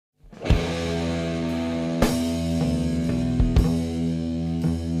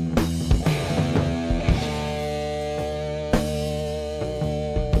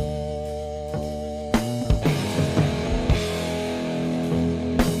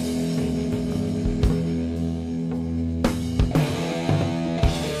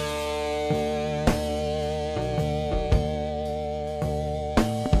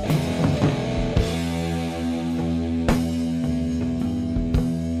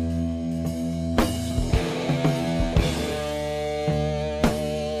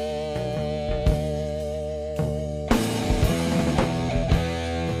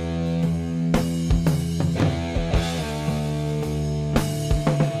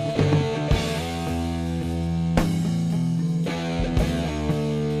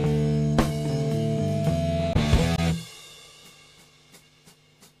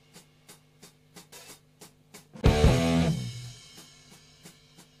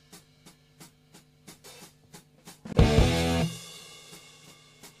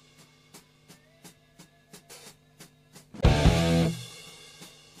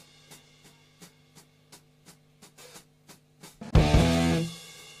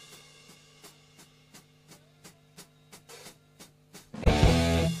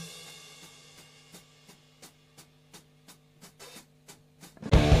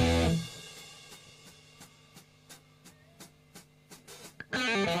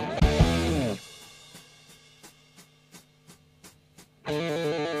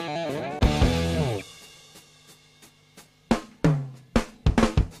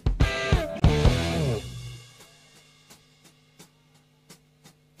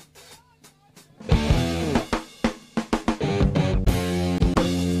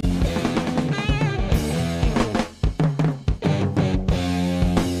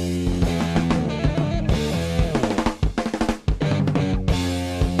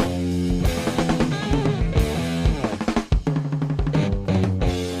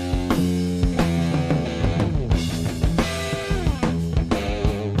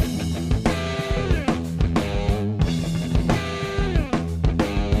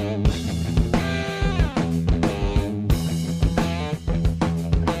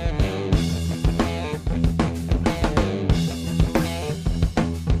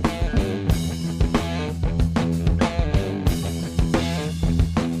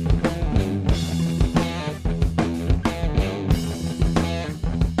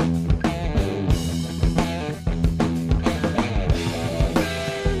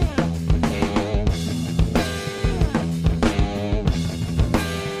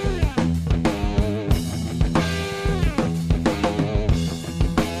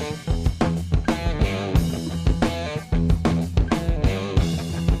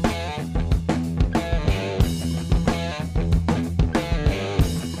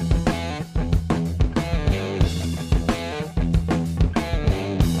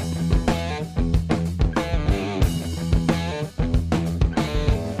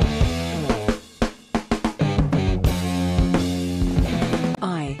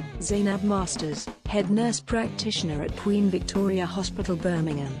Zainab Masters, head nurse practitioner at Queen Victoria Hospital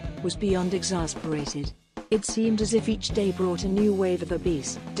Birmingham, was beyond exasperated. It seemed as if each day brought a new wave of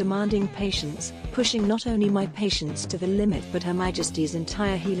obese, demanding patients, pushing not only my patients to the limit but Her Majesty's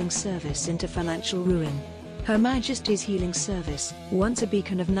entire healing service into financial ruin. Her Majesty's healing service, once a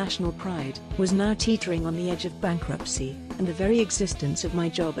beacon of national pride, was now teetering on the edge of bankruptcy, and the very existence of my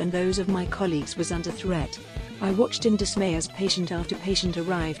job and those of my colleagues was under threat. I watched in dismay as patient after patient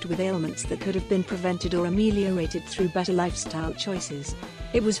arrived with ailments that could have been prevented or ameliorated through better lifestyle choices.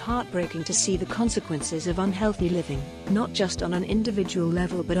 It was heartbreaking to see the consequences of unhealthy living, not just on an individual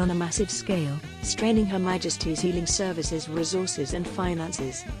level but on a massive scale, straining Her Majesty's healing services resources and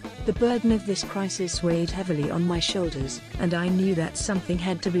finances. The burden of this crisis weighed heavily on my shoulders, and I knew that something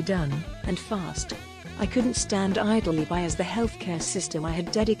had to be done, and fast. I couldn't stand idly by as the healthcare system I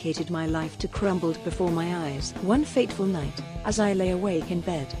had dedicated my life to crumbled before my eyes. One fateful night, as I lay awake in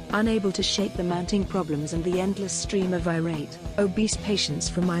bed, unable to shake the mounting problems and the endless stream of irate, obese patients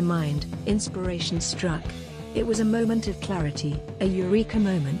from my mind, inspiration struck. It was a moment of clarity, a eureka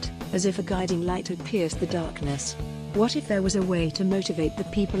moment, as if a guiding light had pierced the darkness. What if there was a way to motivate the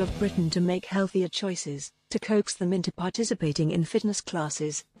people of Britain to make healthier choices, to coax them into participating in fitness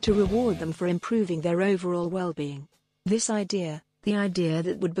classes, to reward them for improving their overall well-being? This idea, the idea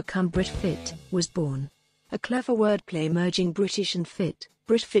that would become BritFit, was born. A clever wordplay merging British and fit,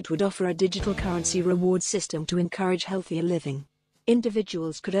 BritFit would offer a digital currency reward system to encourage healthier living.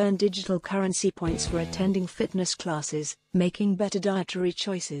 Individuals could earn digital currency points for attending fitness classes, making better dietary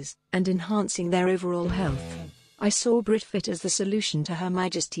choices, and enhancing their overall health. I saw BritFit as the solution to Her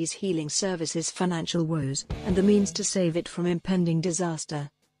Majesty's healing service's financial woes, and the means to save it from impending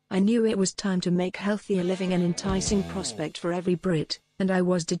disaster. I knew it was time to make healthier living an enticing prospect for every Brit, and I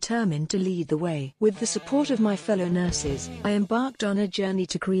was determined to lead the way. With the support of my fellow nurses, I embarked on a journey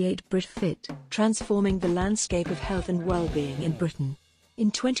to create BritFit, transforming the landscape of health and well-being in Britain. In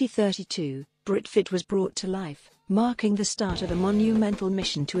 2032, BritFit was brought to life, marking the start of a monumental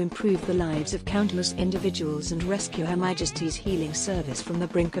mission to improve the lives of countless individuals and rescue Her Majesty's healing service from the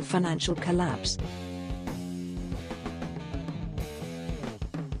brink of financial collapse.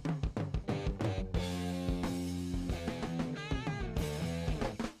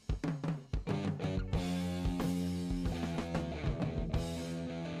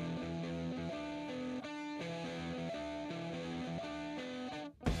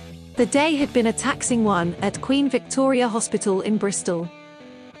 The day had been a taxing one at Queen Victoria Hospital in Bristol.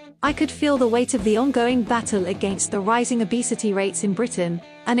 I could feel the weight of the ongoing battle against the rising obesity rates in Britain,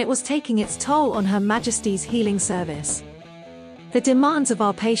 and it was taking its toll on Her Majesty's healing service. The demands of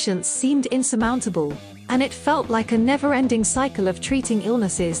our patients seemed insurmountable, and it felt like a never-ending cycle of treating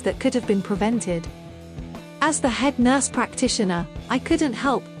illnesses that could have been prevented. As the head nurse practitioner, I couldn't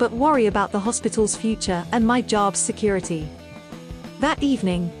help but worry about the hospital's future and my job's security. That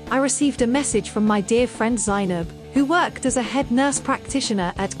evening, I received a message from my dear friend Zainab, who worked as a head nurse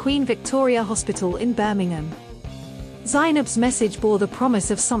practitioner at Queen Victoria Hospital in Birmingham. Zainab's message bore the promise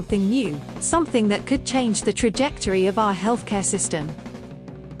of something new, something that could change the trajectory of our healthcare system.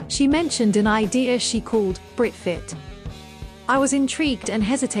 She mentioned an idea she called BritFit. I was intrigued and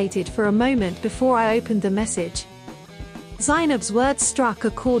hesitated for a moment before I opened the message. Zainab's words struck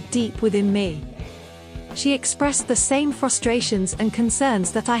a chord deep within me. She expressed the same frustrations and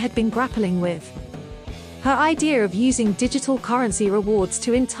concerns that I had been grappling with. Her idea of using digital currency rewards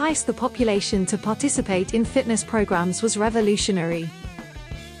to entice the population to participate in fitness programs was revolutionary.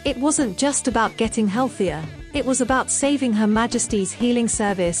 It wasn't just about getting healthier, it was about saving Her Majesty's healing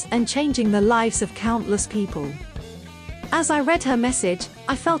service and changing the lives of countless people. As I read her message,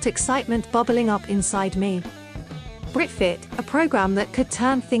 I felt excitement bubbling up inside me. BritFit, a program that could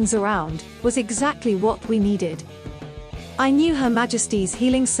turn things around, was exactly what we needed. I knew Her Majesty's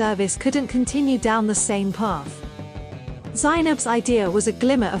healing service couldn't continue down the same path. Zainab's idea was a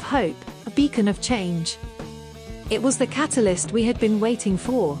glimmer of hope, a beacon of change. It was the catalyst we had been waiting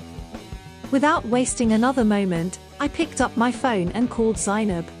for. Without wasting another moment, I picked up my phone and called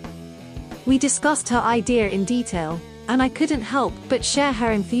Zainab. We discussed her idea in detail, and I couldn't help but share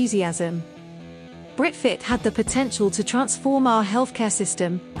her enthusiasm. BritFit had the potential to transform our healthcare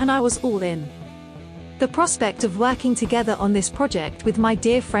system, and I was all in. The prospect of working together on this project with my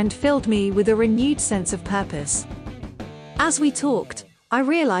dear friend filled me with a renewed sense of purpose. As we talked, I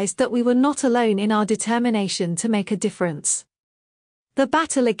realized that we were not alone in our determination to make a difference. The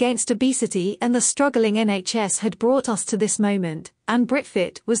battle against obesity and the struggling NHS had brought us to this moment, and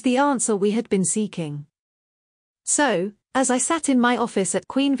BritFit was the answer we had been seeking. So, as I sat in my office at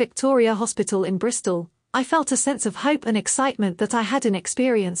Queen Victoria Hospital in Bristol, I felt a sense of hope and excitement that I hadn't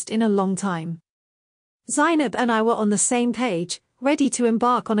experienced in a long time. Zainab and I were on the same page, ready to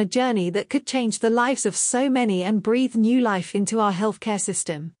embark on a journey that could change the lives of so many and breathe new life into our healthcare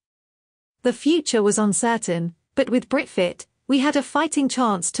system. The future was uncertain, but with BritFit, we had a fighting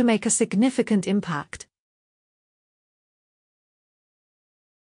chance to make a significant impact.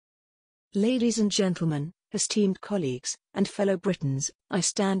 Ladies and gentlemen, esteemed colleagues, and fellow Britons, I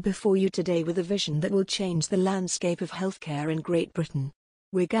stand before you today with a vision that will change the landscape of healthcare in Great Britain.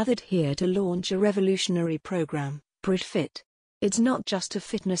 We're gathered here to launch a revolutionary program, BritFit. It's not just a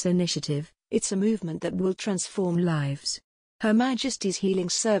fitness initiative, it's a movement that will transform lives. Her Majesty's Healing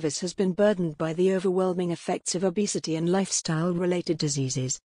Service has been burdened by the overwhelming effects of obesity and lifestyle-related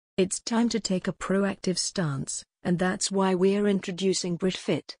diseases. It's time to take a proactive stance, and that's why we're introducing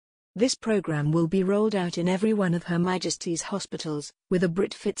BritFit. This program will be rolled out in every one of Her Majesty's hospitals, with a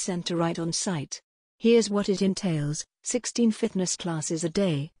BritFit centre right on site. Here's what it entails: 16 fitness classes a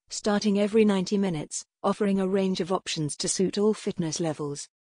day, starting every 90 minutes, offering a range of options to suit all fitness levels.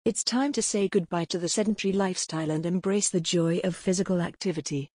 It's time to say goodbye to the sedentary lifestyle and embrace the joy of physical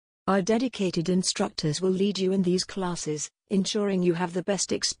activity. Our dedicated instructors will lead you in these classes, ensuring you have the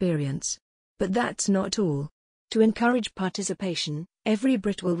best experience. But that's not all. To encourage participation, every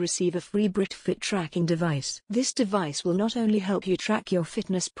Brit will receive a free BritFit tracking device. This device will not only help you track your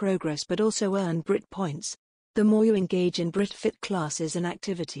fitness progress but also earn Brit points. The more you engage in BritFit classes and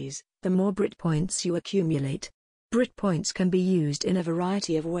activities, the more Brit points you accumulate. Brit points can be used in a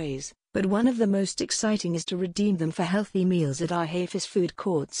variety of ways, but one of the most exciting is to redeem them for healthy meals at our Hafis food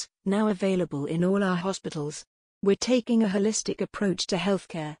courts, now available in all our hospitals. We're taking a holistic approach to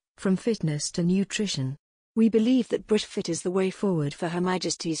healthcare, from fitness to nutrition. We believe that BritFit is the way forward for Her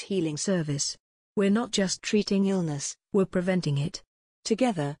Majesty's Healing Service. We're not just treating illness, we're preventing it.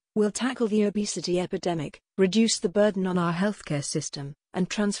 Together, we'll tackle the obesity epidemic, reduce the burden on our healthcare system, and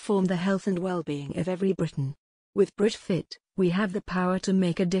transform the health and well-being of every Briton. With BritFit, we have the power to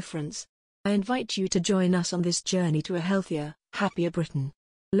make a difference. I invite you to join us on this journey to a healthier, happier Britain.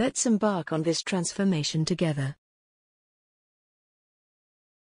 Let's embark on this transformation together.